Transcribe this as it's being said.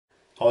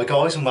Hi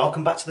guys, and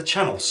welcome back to the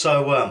channel.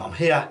 So I'm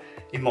here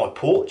in my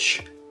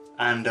porch,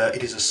 and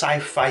it is a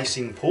south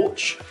facing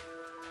porch.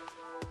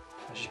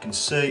 As you can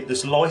see,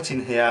 there's light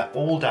in here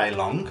all day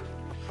long,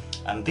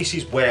 and this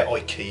is where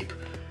I keep,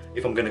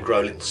 if I'm going to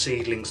grow little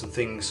seedlings and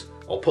things,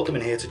 I'll put them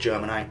in here to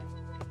germinate,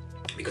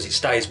 because it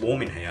stays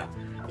warm in here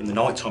in the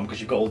night time, because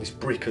you've got all this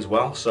brick as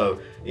well, so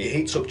it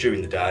heats up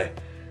during the day,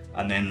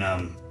 and then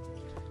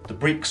the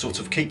brick sort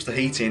of keeps the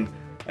heat in,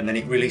 and then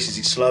it releases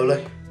it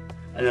slowly.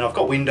 And then I've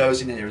got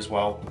windows in here as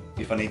well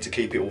if I need to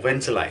keep it all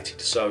ventilated.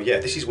 So yeah,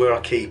 this is where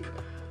I keep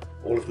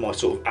all of my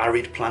sort of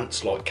arid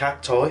plants like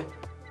cacti.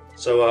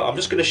 So I'm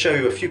just going to show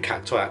you a few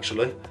cacti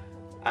actually,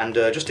 and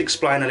just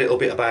explain a little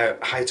bit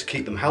about how to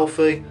keep them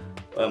healthy,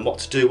 what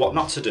to do, what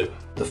not to do.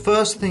 The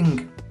first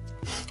thing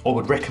I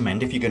would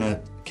recommend if you're going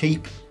to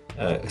keep,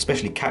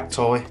 especially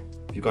cacti,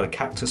 if you've got a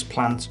cactus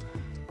plant,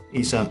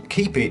 is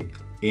keep it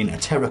in a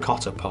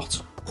terracotta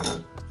pot,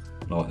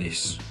 like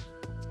this.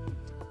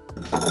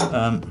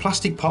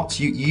 Plastic pots,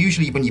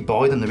 usually when you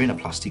buy them they're in a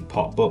plastic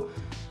pot, but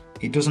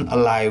it doesn't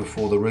allow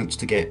for the roots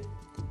to get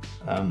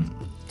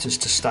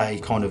just to stay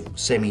kind of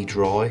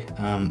semi-dry.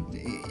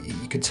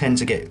 You could tend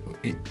to get,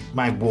 it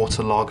may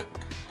waterlog.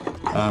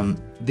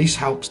 This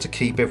helps to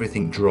keep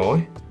everything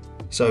dry,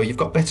 so you've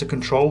got better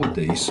control with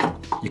these.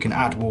 You can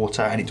add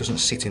water and it doesn't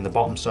sit in the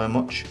bottom so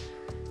much.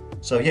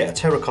 So yeah, a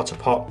terracotta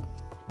pot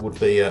would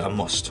be a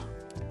must.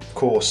 Of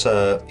course,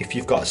 if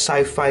you've got a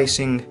south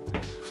facing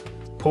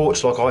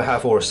porch like I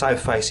have, or a south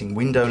facing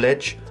window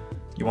ledge,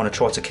 you want to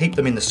try to keep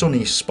them in the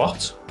sunniest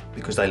spot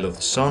because they love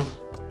the sun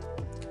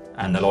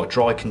and they like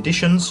dry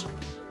conditions.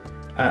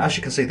 As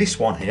you can see, this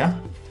one here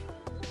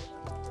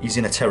is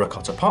in a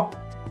terracotta pot,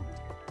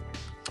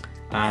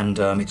 and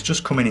it's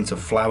just coming into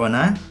flower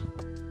now.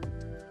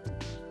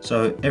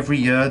 So every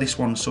year this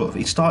one sort of,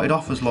 it started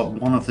off as like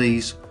one of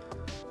these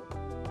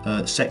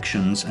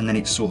sections, and then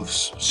it sort of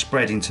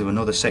spread into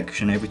another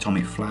section every time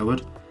it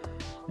flowered.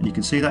 And you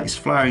can see that it's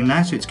flowering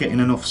now, so it's getting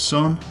enough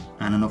sun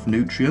and enough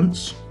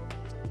nutrients.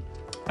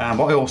 And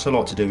what I also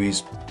like to do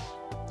is,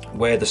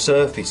 where the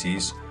surface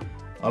is,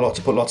 I like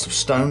to put lots of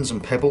stones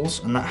and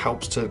pebbles, and that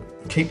helps to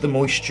keep the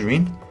moisture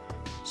in.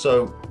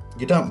 So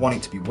you don't want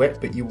it to be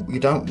wet, but you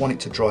don't want it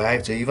to dry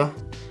out either,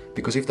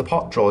 because if the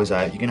pot dries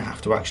out, you're going to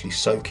have to actually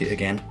soak it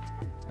again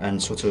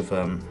and sort of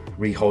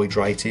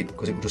rehydrate it,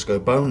 because it will just go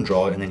bone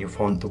dry, and then you'll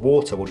find the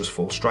water will just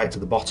fall straight to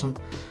the bottom.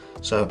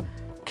 So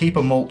keep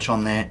a mulch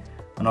on there.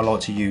 And I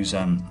like to use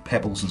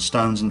pebbles and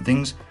stones and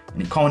things,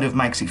 and it kind of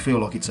makes it feel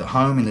like it's at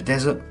home in the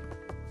desert.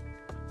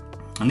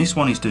 And this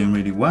one is doing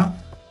really well.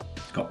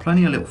 It's got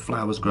plenty of little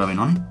flowers growing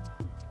on it.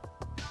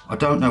 I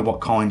don't know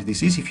what kind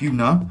this is. If you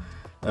know,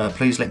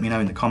 please let me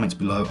know in the comments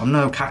below. I'm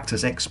no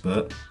cactus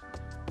expert,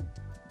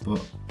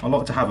 but I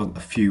like to have a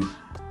few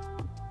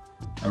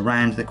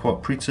around. They're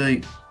quite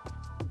pretty,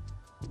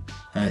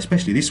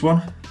 especially this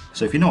one.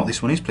 So if you know what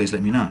this one is, please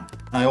let me know.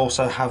 I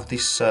also have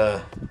this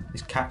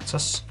this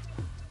cactus.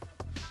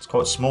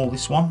 Quite small,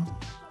 this one,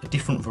 a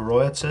different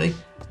variety,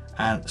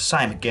 and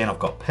same again, I've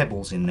got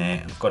pebbles in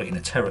there, and I've got it in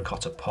a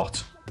terracotta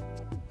pot,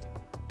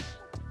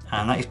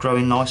 and that is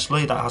growing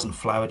nicely. That hasn't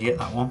flowered yet,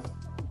 that one.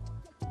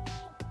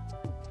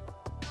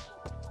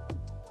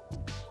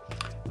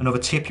 Another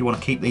tip, you want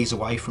to keep these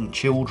away from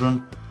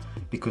children,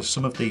 because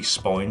some of these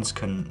spines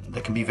can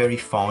be very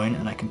fine,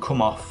 and they can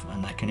come off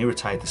and they can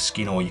irritate the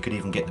skin, or you could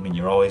even get them in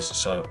your eyes,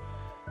 so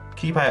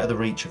keep out of the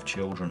reach of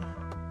children.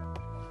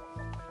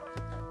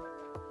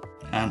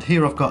 And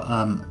here I've got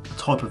a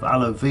type of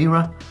aloe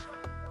vera,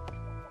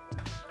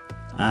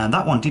 and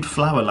that one did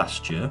flower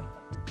last year.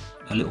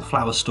 A little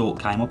flower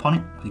stalk came up on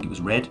it. I think it was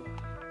red.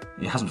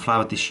 It hasn't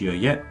flowered this year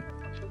yet.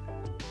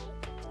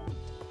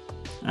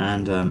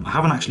 And I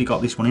haven't actually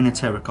got this one in a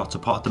terracotta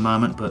pot at the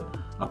moment, but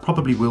I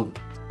probably will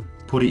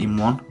put it in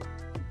one.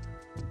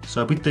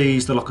 So with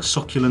these, they're like a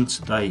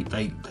succulent. They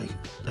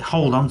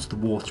hold on to the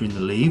water in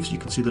the leaves. You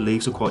can see the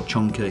leaves are quite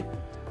chunky,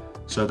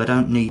 so they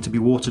don't need to be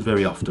watered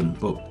very often.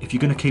 But if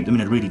you're going to keep them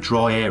in a really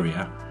dry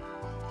area,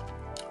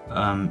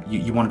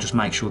 you want to just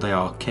make sure they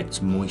are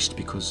kept moist,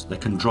 because they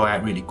can dry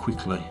out really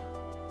quickly.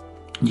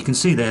 You can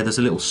see there's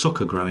a little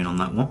sucker growing on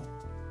that one.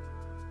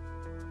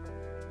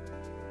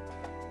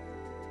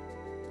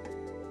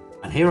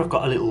 And here I've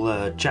got a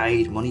little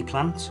jade money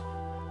plant.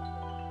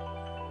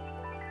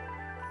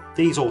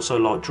 These also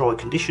like dry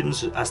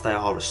conditions, as they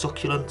are a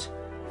succulent,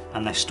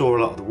 and they store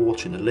a lot of the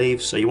water in the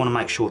leaves, so you want to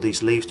make sure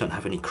these leaves don't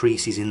have any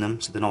creases in them,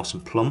 so they're nice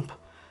and plump.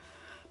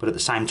 But at the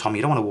same time,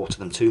 you don't want to water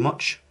them too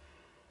much,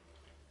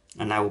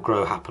 and they will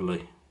grow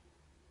happily.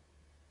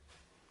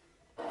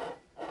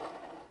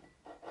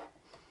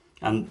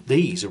 And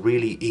these are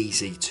really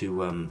easy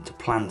to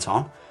plant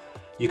on.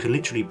 You can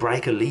literally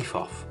break a leaf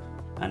off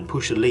and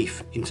push a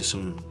leaf into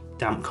some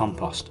damp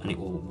compost, and it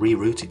will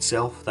re-root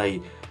itself.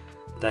 They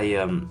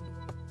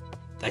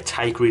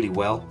take really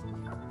well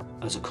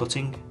as a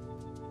cutting.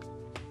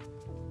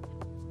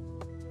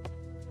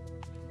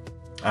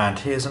 And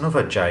here's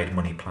another jade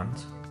money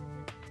plant.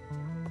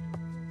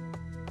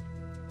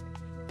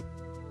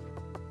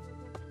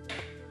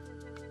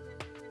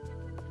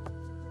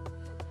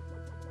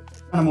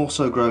 And I'm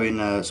also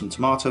growing some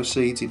tomato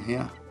seeds in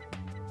here,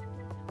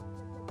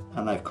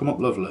 and they've come up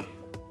lovely.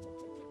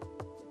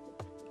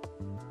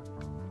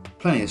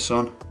 Plenty of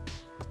sun.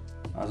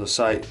 As I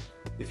say,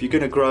 if you're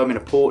going to grow them in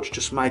a porch,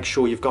 just make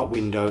sure you've got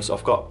windows.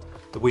 I've got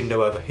the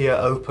window over here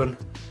open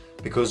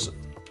because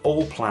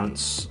all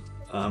plants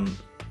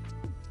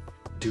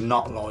do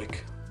not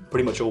like,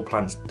 pretty much all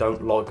plants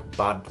don't like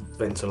bad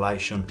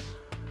ventilation,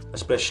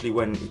 especially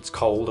when it's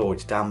cold or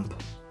it's damp.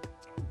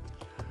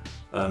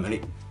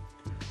 And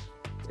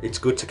it's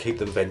good to keep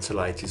them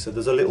ventilated. So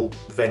there's a little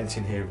vent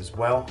in here as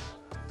well.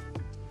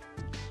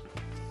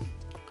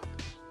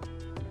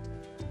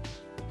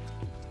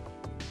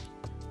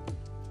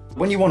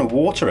 When you want to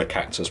water a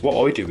cactus, what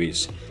I do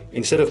is,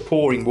 instead of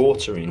pouring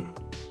water in,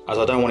 as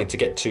I don't want it to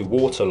get too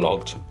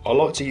waterlogged, I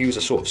like to use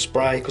a sort of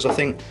spray, because I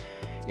think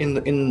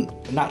in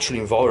natural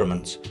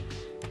environments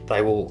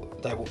they will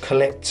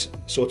collect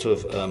sort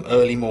of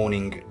early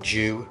morning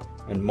dew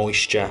and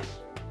moisture,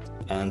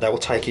 and they will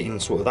take it in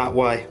sort of that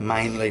way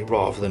mainly,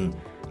 rather than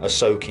a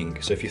soaking.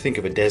 So if you think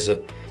of a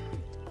desert,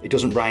 it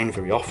doesn't rain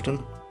very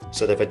often,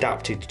 so they've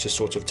adapted to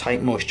sort of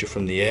take moisture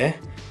from the air.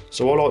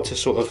 So I like to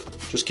sort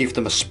of just give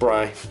them a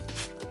spray,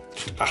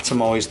 just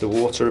atomise the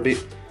water a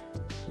bit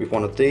with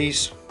one of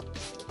these.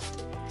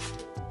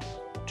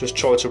 Just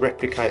try to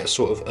replicate a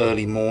sort of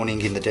early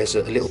morning in the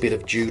desert, a little bit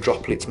of dew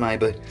droplets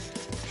maybe,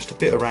 just a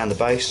bit around the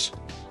base,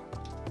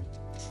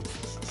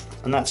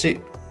 and that's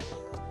it.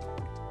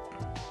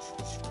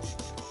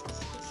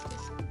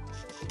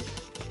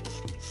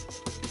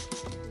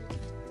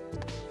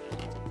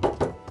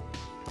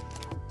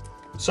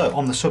 So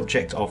on the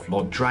subject of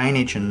like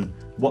drainage and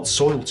what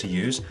soil to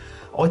use,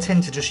 I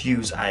tend to just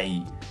use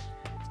a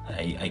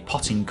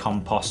potting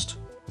compost,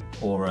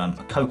 or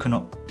a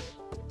coconut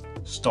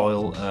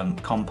style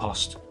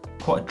compost,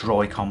 quite a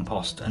dry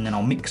compost, and then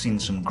I'll mix in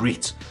some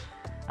grit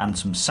and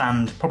some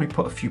sand, probably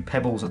put a few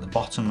pebbles at the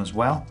bottom as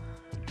well.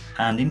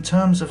 And in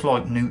terms of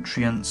like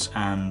nutrients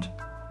and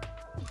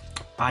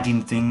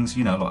adding things,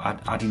 you know, like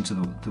adding to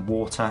the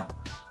water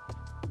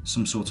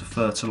some sort of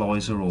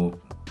fertilizer, or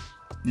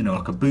you know,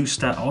 like a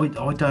booster,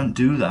 I don't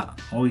do that.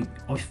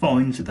 I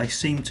find that they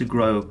seem to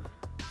grow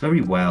very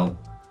well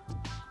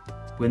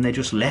when they're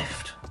just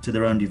left to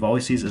their own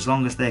devices. As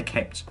long as they're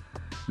kept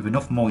with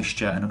enough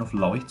moisture and enough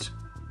light,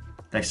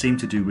 they seem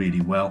to do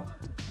really well.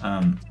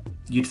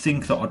 You'd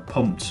think that I'd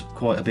pumped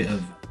quite a bit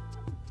of,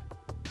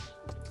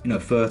 you know,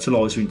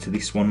 fertilizer into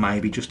this one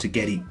maybe just to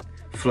get it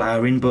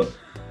flowering, but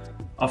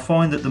I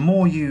find that the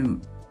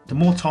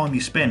more time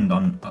you spend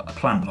on a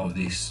plant like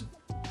this,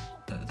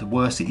 the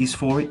worse it is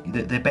for it.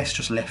 They're best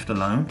just left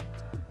alone.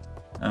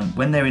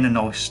 When they're in a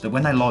nice,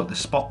 when they like the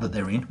spot that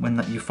they're in,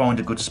 when you find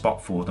a good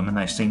spot for them and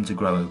they seem to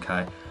grow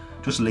okay,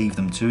 just leave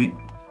them to it.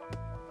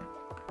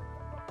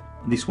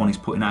 This one is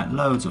putting out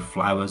loads of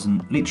flowers,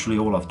 and literally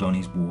all I've done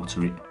is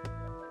water it.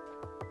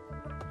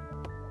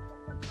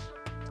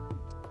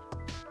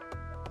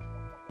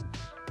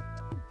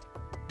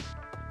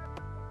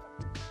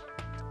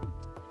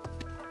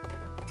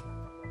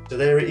 So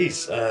there it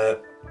is,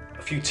 a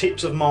few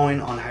tips of mine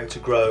on how to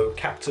grow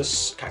cacti,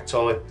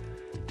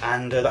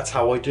 and that's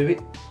how I do it.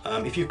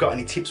 If you've got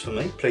any tips for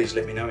me, please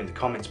let me know in the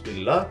comments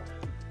below.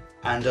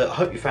 And I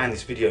hope you found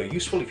this video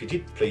useful. If you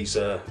did, please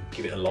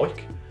give it a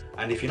like.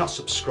 And if you're not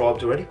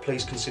subscribed already,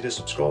 please consider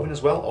subscribing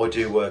as well. I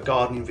do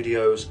gardening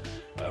videos,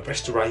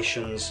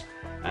 restorations,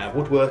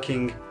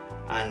 woodworking,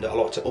 and I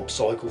like to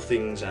upcycle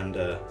things and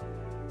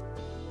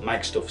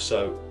make stuff.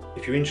 So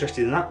if you're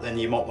interested in that, then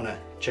you might want to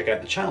check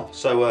out the channel.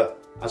 So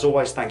as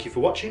always, thank you for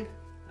watching,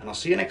 and I'll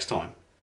see you next time.